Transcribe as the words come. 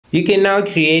You can now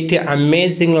create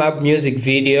amazing love music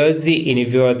videos in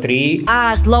Viewer 3.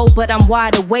 Eyes low, but I'm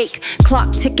wide awake.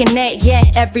 Clock ticking at,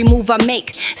 yeah, every move I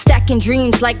make. Stacking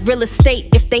dreams like real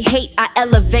estate. If they hate, I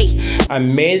elevate.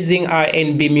 Amazing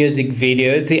R&B music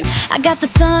videos. I got the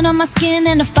sun on my skin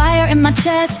and a fire in my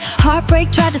chest.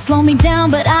 Heartbreak tried to slow me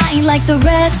down, but I ain't like the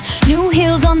rest. New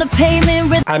heels on the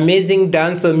pavement. Amazing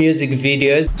dancehall music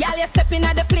videos. Girl, you stepping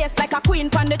at the place like a queen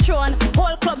on the throne.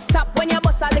 Whole club stop when you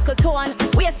bust a little tone.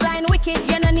 Waistline wicked,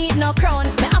 you no need no crown.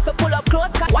 Me have to pull up close,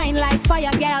 wine like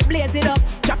fire, girl, blaze it up.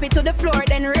 Drop it to the floor,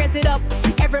 then raise it up.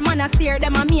 Every man I steer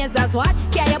them amazed as what?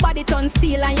 Care your body turn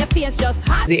steel and your face just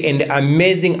hot. And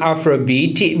amazing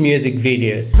Afrobeat music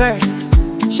videos. Verse,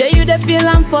 show you the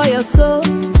feeling for your soul.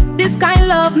 This kind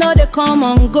love, now they come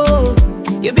and go.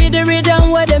 You be the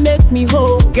rhythm where they make me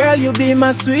whole. Girl, you be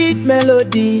my sweet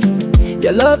melody.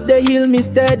 Your love, they heal me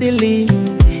steadily.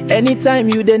 Anytime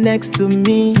you the next to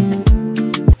me.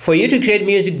 For you to create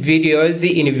music videos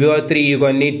in Viewer 3, you're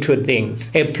gonna need two things: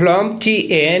 a prompt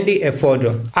and a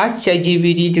photo. Ask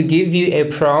ChatGPT to give you a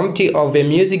prompt of a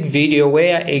music video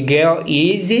where a girl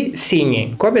is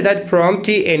singing. Copy that prompt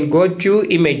and go to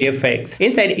Image Effects.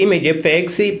 Inside Image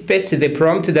Effects, paste the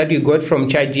prompt that you got from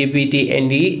ChatGPT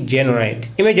and generate.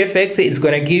 Image Effects is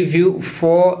gonna give you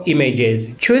 4 images.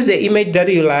 Choose the image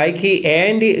that you like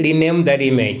and rename that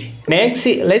image. Next,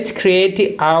 let's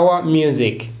create our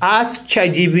music. Ask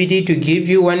ChatGPT to give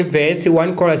you one verse,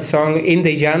 one chorus song in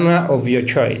the genre of your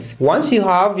choice. Once you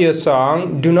have your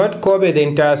song, do not copy the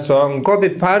entire song. Copy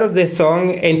part of the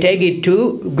song and take it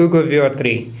to Google Viewer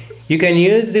 3. You can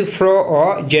use Flow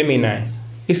or Gemini.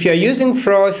 If you're using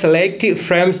Flow, select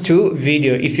frames to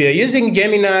video. If you're using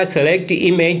Gemini, select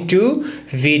image to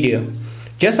video.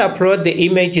 Just upload the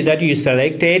image that you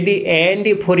selected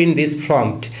and put in this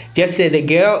prompt. Just say the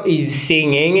girl is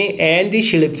singing and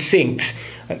she lip syncs.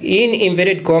 In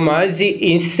inverted commas,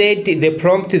 insert the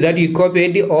prompt that you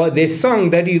copied or the song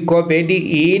that you copied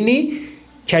in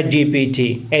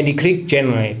ChatGPT and click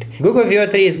generate. Google Viewer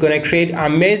 3 is going to create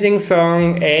amazing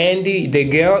song and the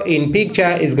girl in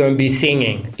picture is going to be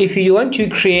singing. If you want to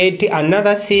create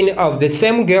another scene of the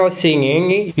same girl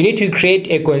singing, you need to create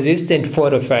a consistent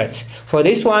photo first. For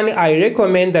this one, I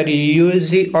recommend that you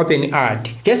use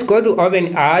OpenArt. Just go to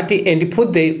OpenArt and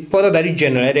put the photo that you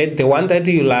generated, the one that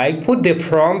you like, put the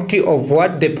prompt of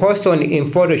what the person in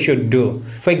photo should do.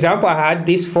 For example, I had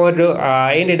this photo,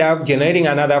 I ended up generating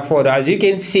another photo. As you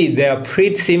can see, they are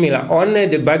pretty similar, only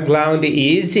the background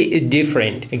is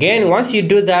different. Again, once you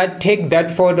do that, take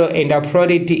that photo and upload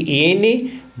it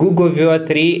in Google Viewer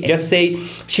 3. Just say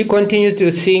she continues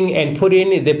to sing and put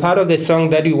in the part of the song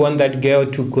that you want that girl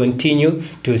to continue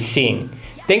to sing.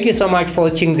 Thank you so much for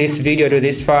watching this video to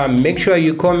this far. Make sure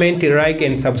you comment, like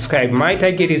and subscribe. My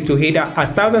target is to hit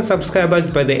 1,000 subscribers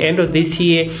by the end of this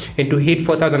year and to hit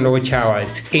 4,000 watch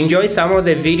hours. Enjoy some of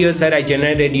the videos that I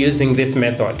generated using this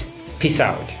method. Peace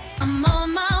out. I'm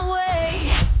on my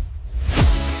way.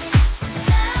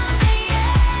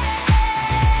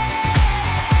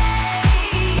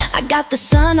 I got the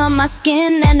sun on my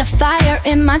skin and a fire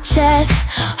in my chest.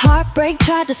 Heartbreak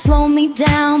tried to slow me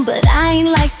down, but I ain't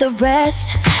like the rest.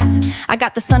 I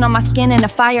got the sun on my skin and a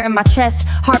fire in my chest.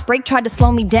 Heartbreak tried to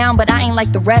slow me down, but I ain't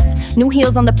like the rest. New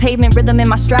heels on the pavement, rhythm in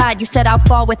my stride. You said I'll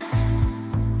fall with.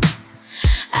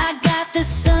 I got the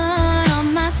sun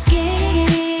on my skin.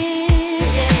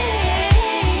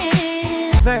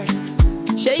 Verse,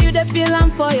 show you the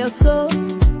feeling for your soul.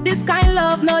 This kind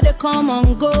love, now they come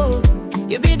and go.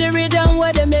 You be the rhythm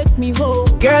where they make me whole.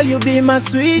 Girl, you be my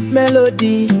sweet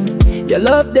melody. Your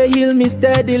love, they heal me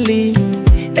steadily.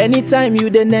 Anytime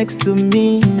you the next to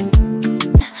me.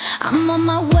 I'm on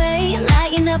my way,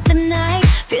 lighting up the night.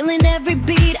 Feeling every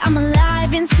beat, I'm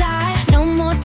alive inside.